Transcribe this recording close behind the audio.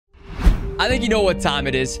I think you know what time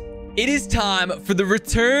it is. It is time for the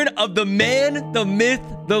return of the man, the myth,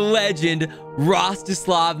 the legend,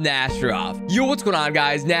 Rostislav Nasherov. Yo, what's going on,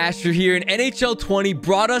 guys? Nasher here, and NHL 20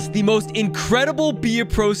 brought us the most incredible Be a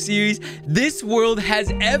Pro series this world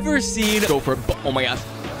has ever seen. Go for it. Oh my gosh.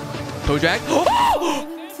 Toe drag. Oh!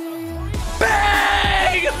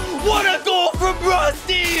 Bang! What a goal from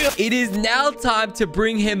Rusty! It is now time to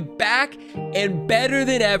bring him back and better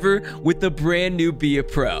than ever with the brand new Be a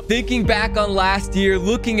Pro. Thinking back on last year,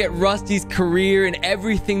 looking at Rusty's career and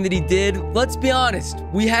everything that he did, let's be honest,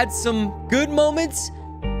 we had some good moments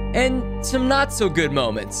and some not so good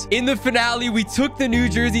moments. In the finale, we took the New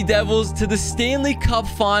Jersey Devils to the Stanley Cup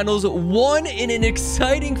Finals, won in an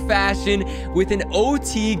exciting fashion with an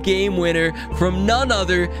OT game winner from none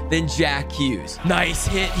other than Jack Hughes. Nice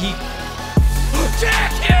hit.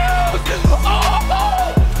 Jack Hughes!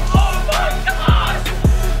 Oh my gosh!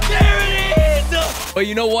 There it is! But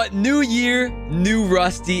you know what? New year, new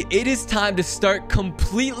Rusty. It is time to start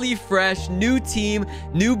completely fresh. New team,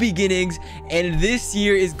 new beginnings. And this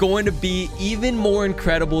year is going to be even more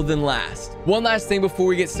incredible than last. One last thing before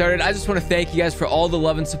we get started. I just want to thank you guys for all the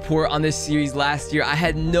love and support on this series last year. I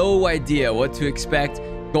had no idea what to expect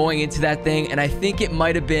going into that thing, and I think it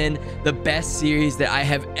might have been the best series that I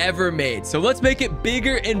have ever made. So let's make it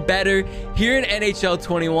bigger and better here in NHL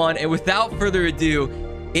 21. And without further ado,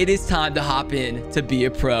 it is time to hop in to Be a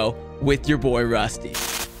Pro with your boy Rusty.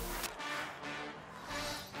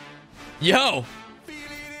 Yo.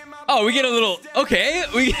 Oh, we get a little, okay,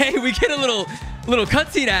 we get a little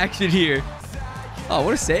cutscene action here. Oh,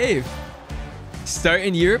 what a save. Start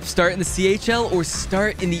in Europe, start in the CHL, or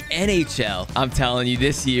start in the NHL. I'm telling you,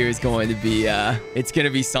 this year is going to be, it's going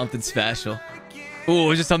to be something special.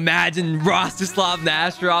 Oh, just imagine Rostislav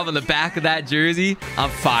Nasherov on the back of that jersey. I'm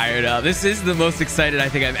fired up. This is the most excited I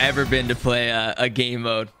think I've ever been to play a game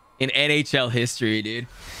mode in NHL history, dude.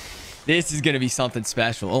 This is going to be something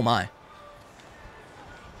special. Oh, my.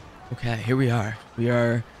 Okay, here we are. We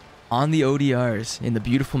are on the ODRs in the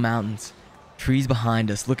beautiful mountains. Trees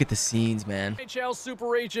behind us. Look at the scenes, man. NHL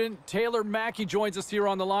super agent Taylor Mackey joins us here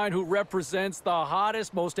on the line, who represents the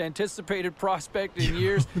hottest, most anticipated prospect in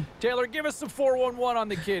years. Taylor, give us some 411 on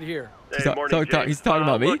the kid here. Hey, morning, he's talking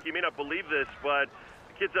about me. Look, you may not believe this, but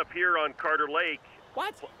the kid's up here on Carter Lake.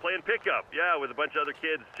 What? Playing pickup, yeah, with a bunch of other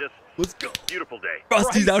kids. Just let's go. Beautiful day.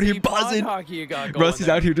 Rusty's out here buzzing. Rusty's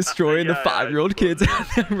out here destroying the 5-year-old kids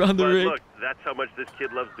around the ring. Look, that's how much this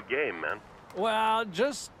kid loves the game, man. Well,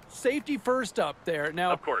 just safety first up there.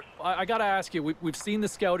 Now, of course, I got to ask you, we've seen the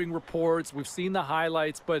scouting reports, we've seen the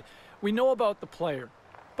highlights, but we know about the player.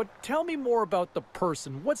 But tell me more about the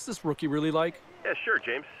person. What's this rookie really like? Yeah, sure,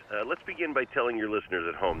 James. Let's begin by telling your listeners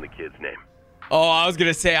at home the kid's name. Oh, I was going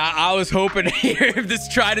to say, I was hoping to hear him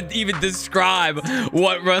just try to even describe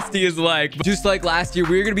what Rusty is like. Just like last year,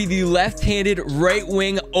 we're going to be the left-handed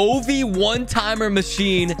right-wing OV one-timer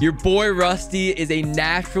machine. Your boy Rusty is a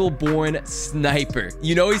natural-born sniper.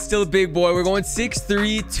 You know he's still a big boy. We're going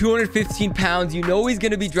 6'3", 215 pounds. You know he's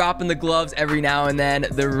going to be dropping the gloves every now and then.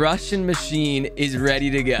 The Russian machine is ready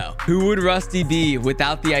to go. Who would Rusty be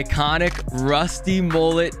without the iconic Rusty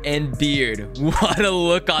mullet and beard? What a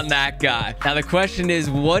look on that guy. Now, the question is,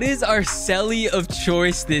 what is our celly of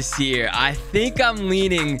choice this year? I think I'm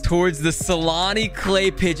leaning towards the Solani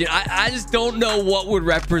clay pigeon. I just don't know what would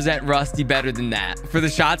represent Rusty better than that. For the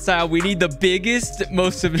shot style, we need the biggest,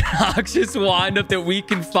 most obnoxious windup that we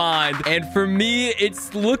can find. And for me,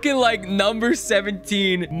 it's looking like number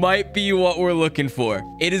 17 might be what we're looking for.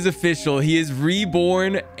 It is official. He is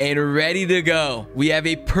reborn and ready to go. We have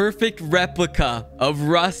a perfect replica of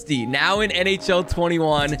Rusty now in NHL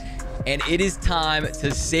 21. And it is time to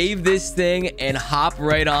save this thing and hop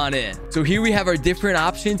right on in. So here we have our different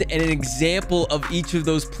options and an example of each of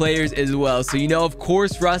those players as well. So, you know, of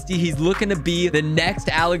course, Rusty, he's looking to be the next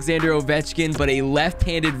Alexander Ovechkin, but a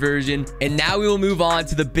left-handed version. And now we will move on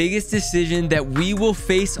to the biggest decision that we will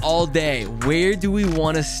face all day. Where do we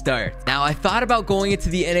want to start? Now, I thought about going into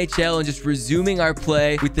the NHL and just resuming our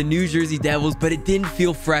play with the New Jersey Devils, but it didn't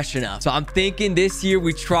feel fresh enough. So I'm thinking this year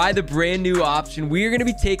we try the brand new option. We are going to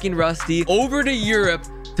be taking Rusty over to Europe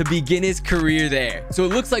to begin his career there. So it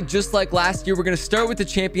looks like just like last year, we're going to start with the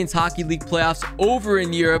Champions Hockey League playoffs over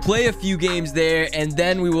in Europe, play a few games there, and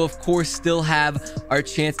then we will, of course, still have our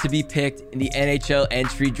chance to be picked in the NHL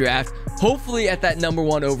Entry Draft, hopefully at that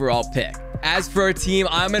 #1 overall pick. As for our team,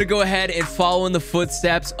 I'm going to go ahead and follow in the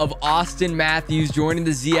footsteps of Austin Matthews joining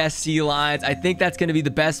the ZSC Lions. I think that's going to be the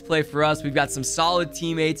best play for us. We've got some solid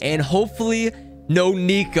teammates, and hopefully no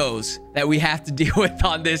Nikos that we have to deal with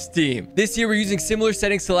on this team. This year, we're using similar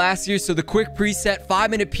settings to last year. So the quick preset,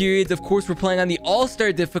 5-minute periods. Of course, we're playing on the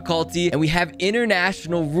all-star difficulty, and we have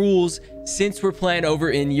international rules since we're playing over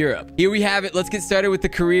in Europe. Here we have it. Let's get started with the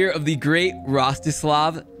career of the great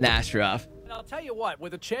Rostislav Nasherov. I'll tell you what,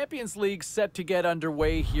 with the Champions League set to get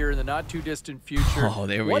underway here in the not too distant future,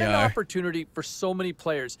 what an opportunity for so many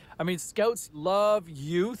players. I mean, scouts love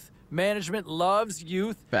youth, management loves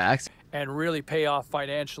youth. Facts. And really pay off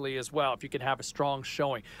financially as well if you can have a strong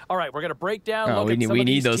showing. All right, we're going to break down. We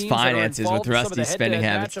need those finances with Rusty's spending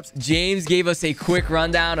habits. James gave us a quick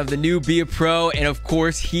rundown of the new Be a Pro. And of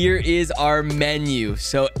course, here is our menu.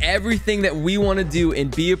 So everything that we want to do in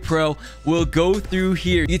Be a Pro will go through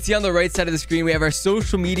here. You can see on the right side of the screen, we have our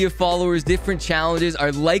social media followers, different challenges,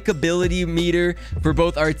 our likability meter for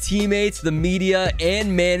both our teammates, the media,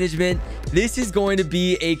 and management. This is going to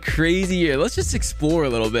be a crazy year. Let's just explore a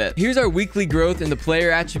little bit. Here's our weekly growth in the player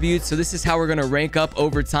attributes. So this is how we're going to rank up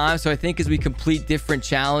over time. So I think as we complete different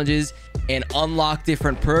challenges and unlock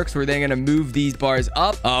different perks, we're then going to move these bars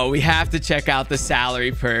up. Oh, we have to check out the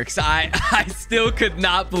salary perks. I still could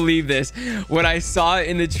not believe this when I saw it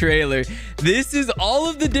in the trailer. This is all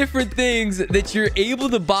of the different things that you're able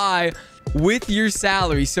to buy with your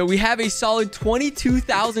salary. So we have a solid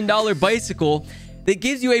 $22,000 bicycle that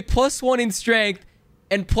gives you a +1 in strength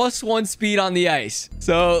and +1 speed on the ice.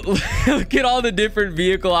 So look at all the different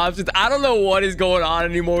vehicle options. I don't know what is going on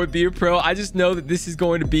anymore with Be a Pro. I just know that this is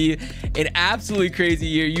going to be an absolutely crazy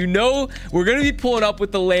year. You know, we're going to be pulling up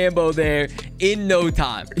with the Lambo there in no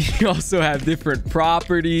time. You also have different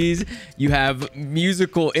properties. You have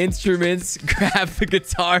musical instruments. Grab the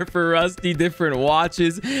guitar for Rusty, different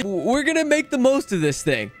watches. We're going to make the most of this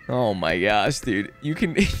thing. Oh my gosh, dude. You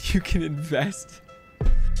can invest.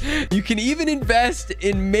 You can even invest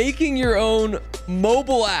in making your own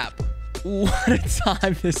mobile app. What a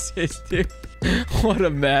time this is, dude. What a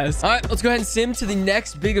mess. All right, let's go ahead and sim to the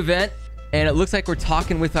next big event. And it looks like we're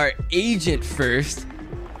talking with our agent first.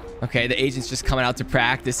 Okay, the agent's just coming out to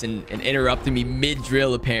practice and interrupting me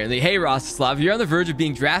mid-drill, apparently. Hey, Rostislav, you're on the verge of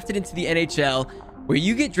being drafted into the NHL. Where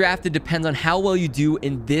you get drafted depends on how well you do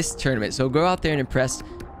in this tournament. So go out there and impress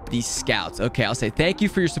these scouts. Okay, I'll say thank you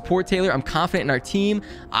for your support, Taylor. I'm confident in our team.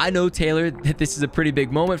 I know, Taylor, that this is a pretty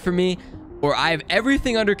big moment for me, or I have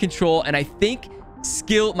everything under control, and I think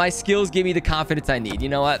my skills give me the confidence I need. You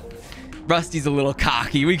know what? Rusty's a little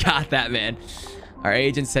cocky. We got that, man. Our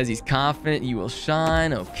agent says he's confident you will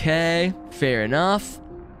shine. Okay, fair enough.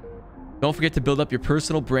 Don't forget to build up your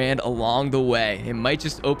personal brand along the way. It might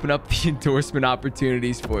just open up the endorsement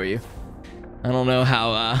opportunities for you. I don't know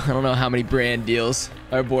how many brand deals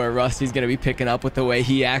our boy Rusty's gonna be picking up with the way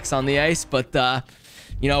he acts on the ice, but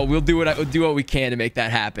you know, we'll do what we can to make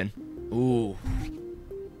that happen. Ooh.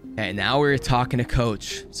 Okay, now we're talking to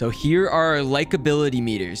coach. So here are our likability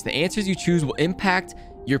meters. The answers you choose will impact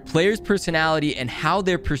your player's personality and how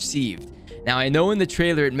they're perceived. Now, I know in the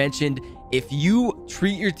trailer it mentioned if you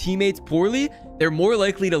treat your teammates poorly, they're more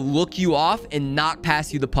likely to look you off and not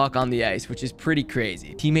pass you the puck on the ice, which is pretty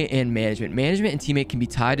crazy. Teammate and management. Management and teammate can be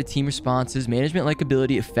tied to team responses. Management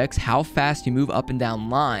likability affects how fast you move up and down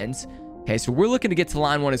lines. Okay, so we're looking to get to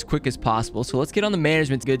line 1 as quick as possible. So let's get on the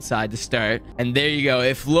management's good side to start. And there you go.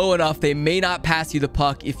 If low enough, they may not pass you the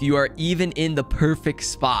puck if you are even in the perfect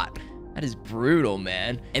spot. That is brutal,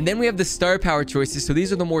 man. And then we have the star power choices. So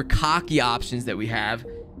these are the more cocky options that we have.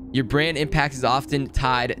 Your brand impact is often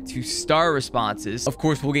tied to star responses. Of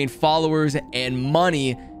course, we'll gain followers and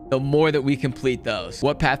money the more that we complete those.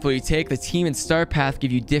 What path will you take? The team and star path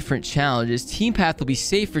give you different challenges. Team path will be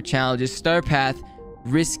safer challenges. Star path,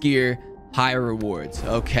 riskier, higher rewards.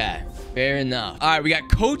 Okay, fair enough. All right, we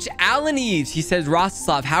got Coach Alan Eves. He says,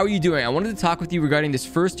 Rostislav, how are you doing? I wanted to talk with you regarding this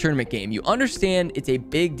first tournament game. You understand it's a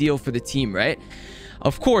big deal for the team, right?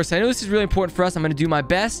 Of course, I know this is really important for us. I'm going to do my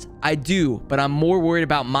best. I do, but I'm more worried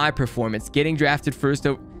about my performance. Getting drafted first.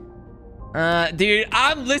 Dude,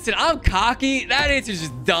 I'm cocky. That answer is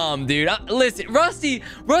just dumb, dude. Listen, Rusty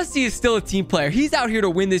is still a team player. He's out here to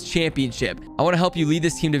win this championship. I want to help you lead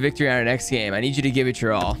this team to victory on our next game. I need you to give it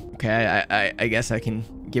your all. Okay, I guess I can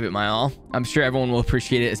give it my all. I'm sure everyone will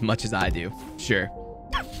appreciate it as much as I do. Sure.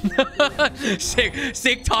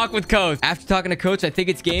 sick talk with coach. After talking to coach, I think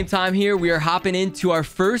it's game time here. We are hopping into our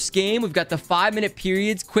first game. We've got the 5-minute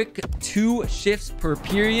periods, quick 2 shifts per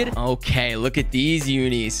period. Okay, look at these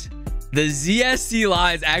unis. The ZSC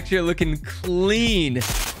lines actually are looking clean.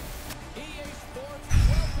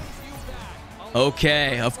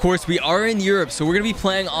 Okay, of course we are in Europe, so we're gonna be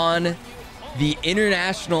playing on the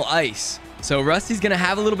international ice. So Rusty's gonna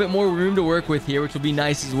have a little bit more room to work with here, which will be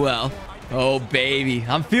nice as well. Oh, baby.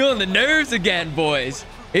 I'm feeling the nerves again, boys.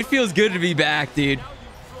 It feels good to be back, dude.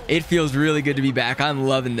 It feels really good to be back. I'm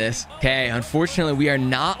loving this. Okay, unfortunately, we are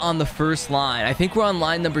not on the first line. I think we're on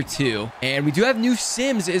line number 2. And we do have new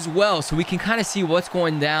sims as well, so we can kind of see what's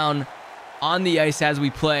going down on the ice as we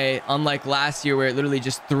play, unlike last year where it literally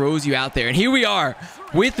just throws you out there. And here we are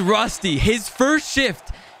with Rusty, his first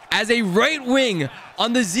shift as a right wing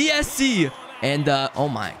on the ZSC. And, oh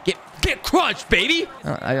my, get crunched, baby.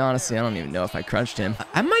 I honestly don't even know if I crunched him.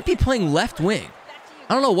 I might be playing left wing.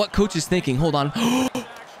 I don't know what coach is thinking. Hold on.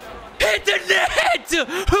 Hit the net!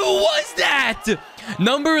 Who was that?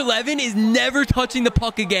 Number 11 is never touching the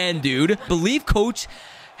puck again, dude. Believe coach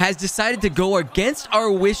has decided to go against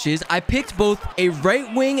our wishes. I picked both a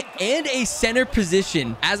right wing and a center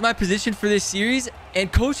position as my position for this series,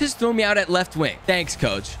 and coach has thrown me out at left wing. Thanks,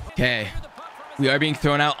 coach. Okay. We are being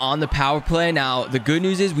thrown out on the power play. Now, the good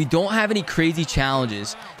news is we don't have any crazy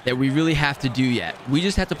challenges that we really have to do yet. We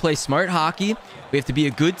just have to play smart hockey. We have to be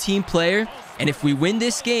a good team player. And if we win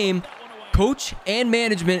this game, coach and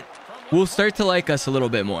management will start to like us a little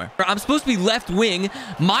bit more. I'm supposed to be left wing.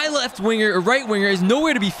 My left winger or right winger is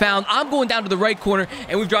nowhere to be found. I'm going down to the right corner,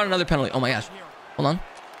 and we've drawn another penalty. Oh my gosh. Hold on.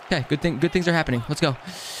 Okay, good things are happening. Let's go.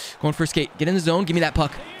 Going for a skate. Get in the zone. Give me that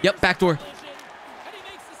puck. Yep, backdoor.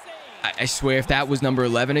 I swear if that was number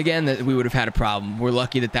 11 again, that we would have had a problem. We're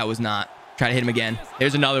lucky that that was not. Try to hit him again.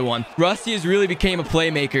 There's another one. Rusty has really became a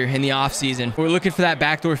playmaker in the offseason. We're looking for that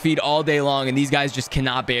backdoor feed all day long, and these guys just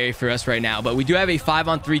cannot bury for us right now. But we do have a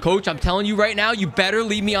 5-on-3. Coach, I'm telling you right now, you better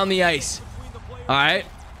leave me on the ice. All right?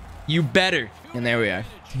 You better. And there we are.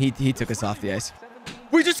 He took us off the ice.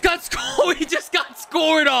 We just got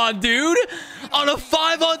scored on, dude. On a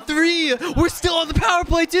 5-on-3. We're still on the power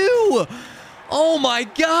play, too. Oh my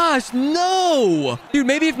gosh, no. Dude,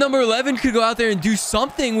 maybe if number 11 could go out there and do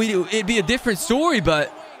something, it'd be a different story, but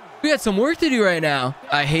we got some work to do right now.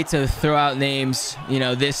 I hate to throw out names, you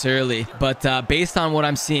know, this early, but based on what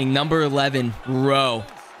I'm seeing, number 11, Rowe.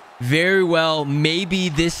 Very well, maybe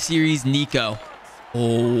this series, Nico.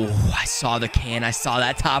 Oh, I saw the can. I saw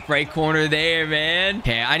that top right corner there, man.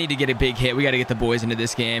 Okay, I need to get a big hit. We got to get the boys into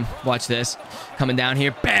this game. Watch this. Coming down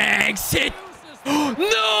here. Bang! Sit!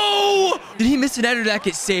 No! Did he miss an header that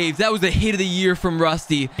get saved? That was the hit of the year from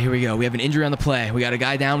Rusty. Here we go. We have an injury on the play. We got a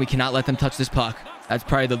guy down. We cannot let them touch this puck. That's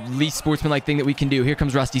probably the least sportsmanlike thing that we can do. Here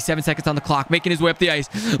comes Rusty. 7 seconds on the clock. Making his way up the ice.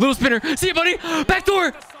 Little spinner. See you, buddy. Back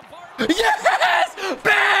door. Yes!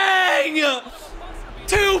 Bang!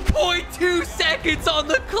 2.2 seconds on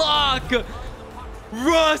the clock.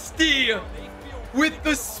 Rusty with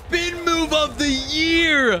the spin move of the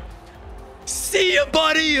year. See you,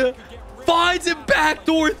 buddy. Finds him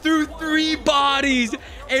backdoor through 3 bodies,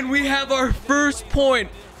 and we have our first point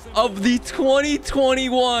of the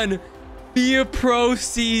 2021 Be a Pro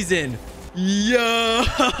season. Yo,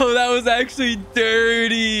 that was actually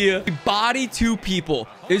dirty. We body 2 people.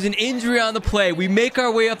 There's an injury on the play. We make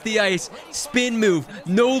our way up the ice. Spin move.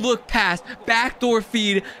 No look pass. Backdoor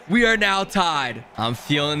feed. We are now tied. I'm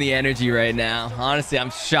feeling the energy right now. Honestly,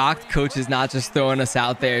 I'm shocked coach is not just throwing us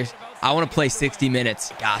out there. I want to play 60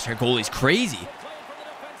 minutes. Gosh, our goalie's crazy.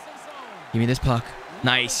 Give me this puck.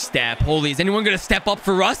 Nice step. Holy, is anyone going to step up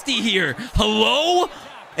for Rusty here? Hello?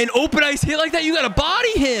 An open ice hit like that, you got to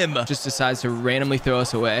body him. Just decides to randomly throw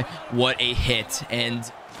us away. What a hit. And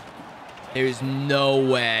there's no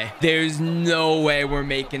way. There's no way we're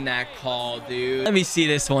making that call, dude. Let me see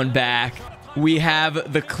this one back. We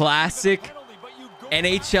have the classic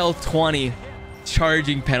NHL 20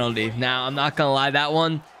 charging penalty. Now, I'm not going to lie, that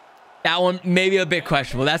one maybe a bit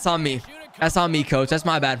questionable. That's on me. That's on me, coach. That's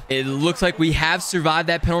my bad. It looks like we have survived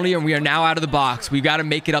that penalty, and we are now out of the box. We've got to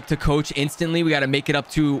make it up to coach instantly. We got to make it up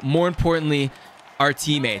to, more importantly, our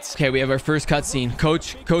teammates. Okay, we have our first cutscene.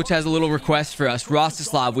 Coach has a little request for us.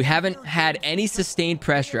 ROSTISLAV, we haven't had any sustained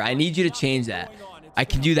pressure. I need you to change that. I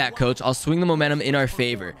can do that, coach. I'll swing the momentum in our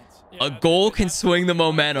favor. A goal can swing the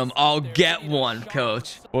momentum. I'll get one,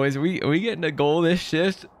 coach. Boys, are we getting a goal this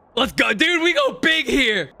shift? Let's go, dude. We go big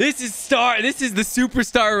here. This is the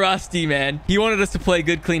superstar Rusty, man. He wanted us to play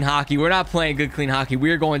good, clean hockey. We're not playing good, clean hockey.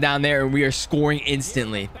 We are going down there and we are scoring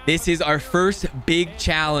instantly. This is our first big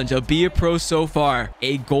challenge of Be a Pro so far.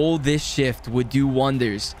 A goal this shift would do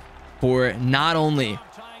wonders for not only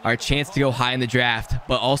our chance to go high in the draft,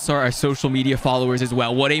 but also our social media followers as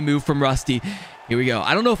well. What a move from Rusty. Here we go.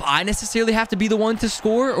 I don't know if I necessarily have to be the one to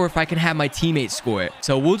score or if I can have my teammates score it.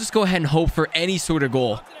 So we'll just go ahead and hope for any sort of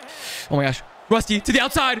goal. Oh my gosh. Rusty to the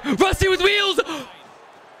outside. Rusty with wheels.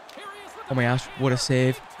 Oh my gosh. What a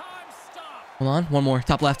save. Hold on. One more.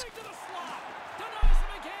 Top left.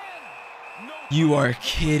 You are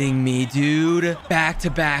kidding me, dude.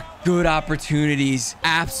 Back-to-back good opportunities.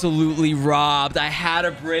 Absolutely robbed. I had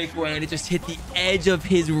a breakaway and it just hit the edge of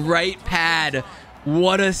his right pad.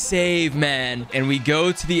 What a save, man. And we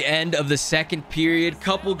go to the end of the second period.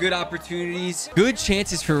 Couple good opportunities. Good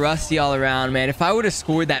chances for Rusty all around, man. If I would have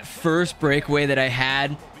scored that first breakaway that I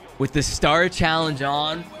had with the star challenge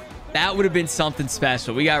on, that would have been something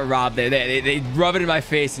special. We got robbed there. They rub it in my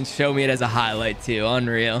face and show me it as a highlight too.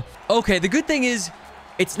 Unreal. Okay, the good thing is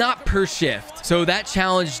it's not per shift. So that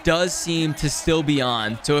challenge does seem to still be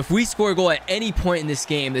on. So if we score a goal at any point in this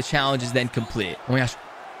game, the challenge is then complete. Oh my gosh.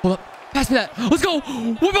 Hold up. Pass me that. Let's go.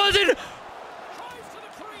 We're buzzing.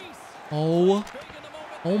 Oh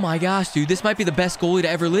my gosh, dude. This might be the best goalie to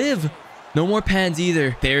ever live. No more pens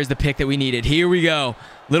either. There's the pick that we needed. Here we go.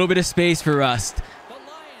 Little bit of space for Rust.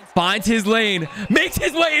 Finds his lane. Makes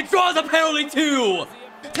his way and draws a penalty too.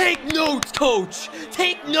 Take notes, coach.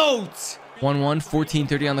 Take notes. 1-1,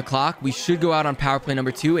 14:30 on the clock. We should go out on power play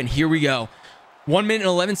number 2. And here we go. 1 minute and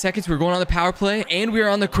 11 seconds. We're going on the power play. And we are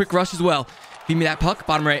on the quick rush as well. Feed me that puck.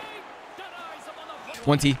 Bottom right.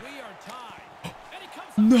 1T.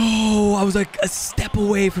 No, I was like a step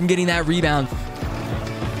away from getting that rebound.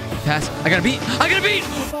 Pass. I got to beat. I got to beat.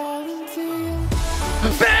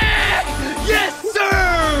 Back! Yes,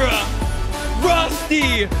 sir!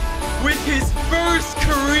 Rusty with his first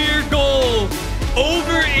career goal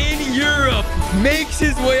over in Europe makes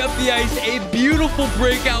his way up the ice. A beautiful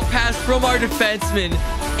breakout pass from our defenseman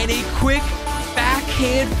and a quick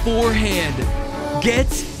backhand forehand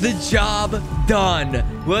gets the job done.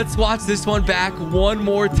 Let's watch this one back one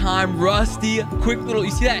more time. Rusty, quick little,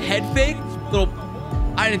 you see that head fake? Little,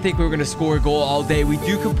 I didn't think we were going to score a goal all day. We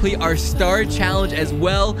do complete our star challenge as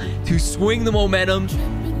well to swing the momentum.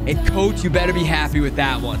 And coach, you better be happy with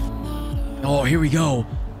that one. Oh, here we go.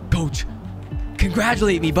 Coach,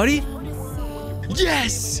 congratulate me, buddy.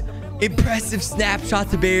 Yes! Impressive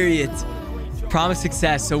snapshot to bury it. Promise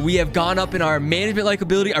success. So we have gone up in our management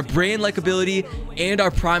likability, our brand likability, and our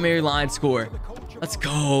primary line score. Let's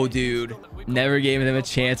go, dude. Never gave them a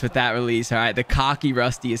chance with that release. All right, the cocky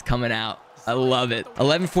Rusty is coming out. I love it.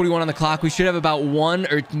 11:41 on the clock. We should have about 1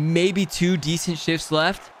 or maybe 2 decent shifts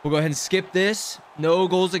left. We'll go ahead and skip this. No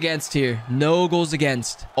goals against here. No goals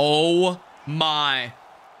against. Oh my.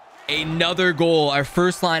 Another goal. Our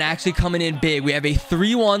first line actually coming in big. We have a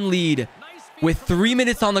 3-1 lead with 3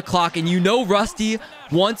 minutes on the clock, and you know Rusty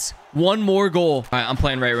wants one more goal. All right, I'm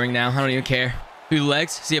playing right wing now. I don't even care. Through the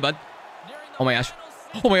legs. See ya, bud. Oh my gosh.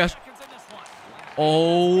 Oh my gosh.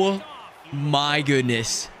 Oh my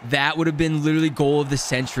goodness. That would have been literally goal of the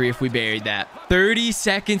century if we buried that. 30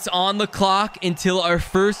 seconds on the clock until our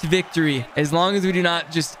first victory. As long as we do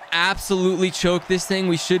not just absolutely choke this thing,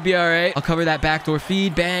 we should be all right. I'll cover that backdoor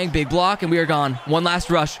feed. Bang, big block, and we are gone. One last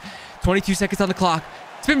rush. 22 seconds on the clock.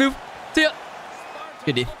 Spin move. See ya.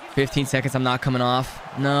 Good D. 15 seconds. I'm not coming off.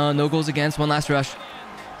 No, no goals against. One last rush.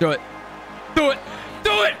 Throw it. Do it.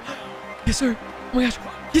 Do it. Yes, sir. Oh my gosh.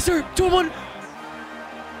 Yes, sir. 2-1.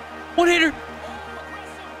 One-hander.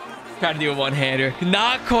 Try to do a one-hander.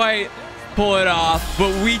 Not quite pull it off,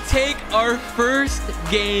 but we take our first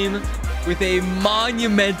game with a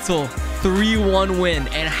monumental 3-1 win.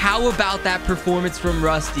 And how about that performance from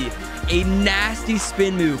Rusty? A nasty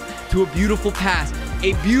spin move to a beautiful pass,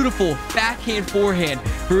 a beautiful backhand forehand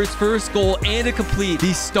for his first goal, and to complete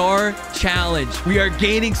the star challenge. We are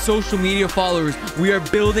gaining social media followers. We are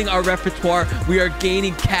building our repertoire. We are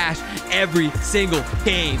gaining cash every single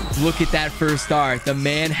game. Look at that first star. The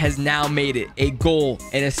man has now made it a goal,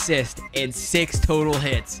 an assist, and 6 total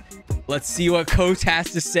hits. Let's see what coach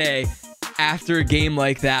has to say after a game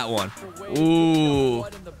like that one. Ooh.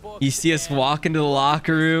 You see us walk into the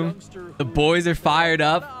locker room. The boys are fired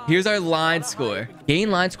up. Here's our line score.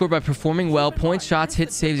 Gain line score by performing well, points, shots,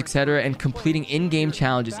 hits, saves, etc., and completing in-game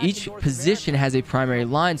challenges. Each position has a primary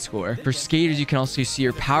line score. For skaters, you can also see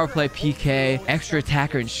your power play, PK, extra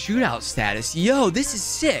attacker, and shootout status. Yo, this is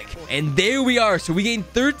sick. And there we are. So we gained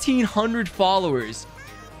 1,300 followers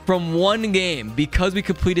from one game because we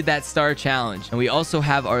completed that star challenge. And we also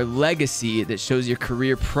have our legacy that shows your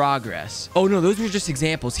career progress. Oh no, those were just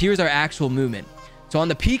examples. Here's our actual movement. So on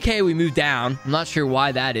the PK, we moved down. I'm not sure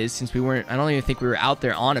why that is, since we weren't, I don't even think we were out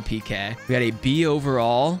there on a PK. We had a B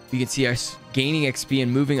overall. You can see our gaining XP and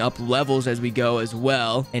moving up levels as we go as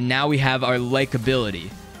well. And now we have our likability.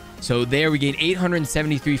 So there we gained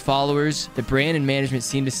 873 followers. The brand and management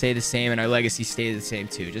seem to stay the same, and our legacy stayed the same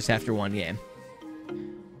too, just after one game.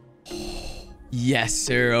 Yes,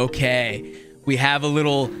 sir. Okay. We have a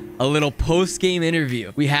little post-game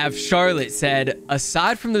interview. We have Charlotte said,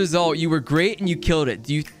 aside from the result, you were great and you killed it.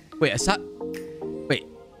 Do you... Wait, aside... Wait.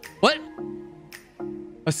 What?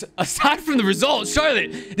 Aside from the result,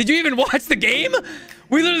 Charlotte, did you even watch the game?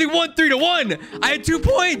 We literally won 3-1. I had 2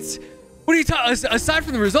 points. What are you talking? Aside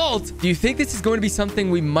from the result, do you think this is going to be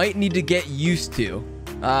something we might need to get used to?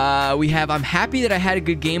 I'm happy that I had a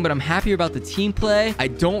good game, but I'm happier about the team play. I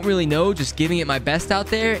don't really know, just giving it my best out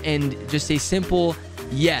there, and just a simple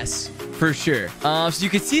yes, for sure. So you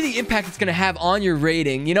can see the impact it's going to have on your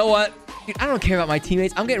rating. You know what? Dude, I don't care about my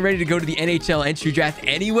teammates. I'm getting ready to go to the NHL Entry Draft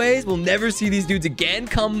anyways. We'll never see these dudes again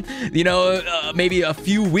come, you know, maybe a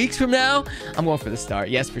few weeks from now. I'm going for the start.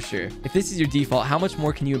 Yes, for sure. If this is your default, how much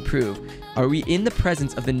more can you improve? Are we in the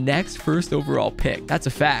presence of the next first overall pick? That's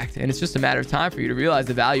a fact, and it's just a matter of time for you to realize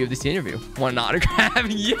the value of this interview. Want an autograph?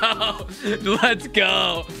 Yo, let's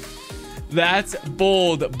go. That's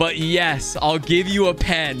bold, but yes, I'll give you a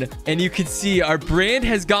pen. And you can see our brand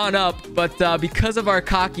has gone up, but because of our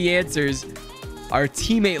cocky answers, our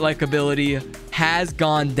teammate likability has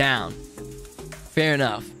gone down. Fair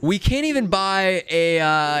enough. We can't even buy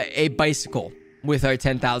a bicycle with our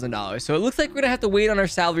 $10,000. So it looks like we're gonna have to wait on our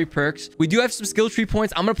salary perks. We do have some skill tree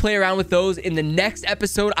points. I'm gonna play around with those in the next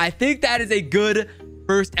episode. I think that is a good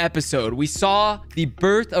first episode. We saw the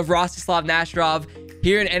birth of Rostislav Nasherov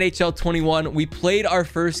here in NHL 21. We played our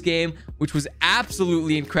first game, which was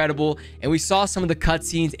absolutely incredible, and we saw some of the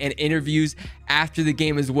cutscenes and interviews after the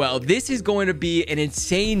game as well. This is going to be an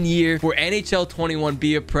insane year for NHL 21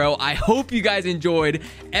 Be a Pro. I hope you guys enjoyed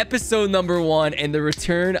episode number 1 and the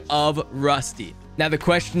return of Rusty. Now, the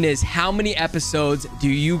question is, how many episodes do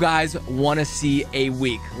you guys want to see a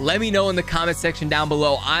week? Let me know in the comment section down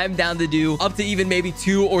below. I'm down to do up to even maybe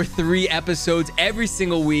 2 or 3 episodes every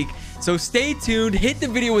single week. So stay tuned. Hit the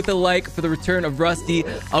video with a like for the return of Rusty.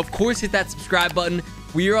 Of course, hit that subscribe button.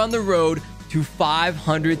 We are on the road to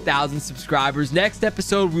 500,000 subscribers. Next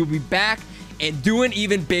episode, we'll be back and doing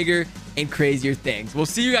even bigger and crazier things. We'll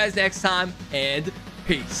see you guys next time, and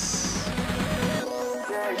peace.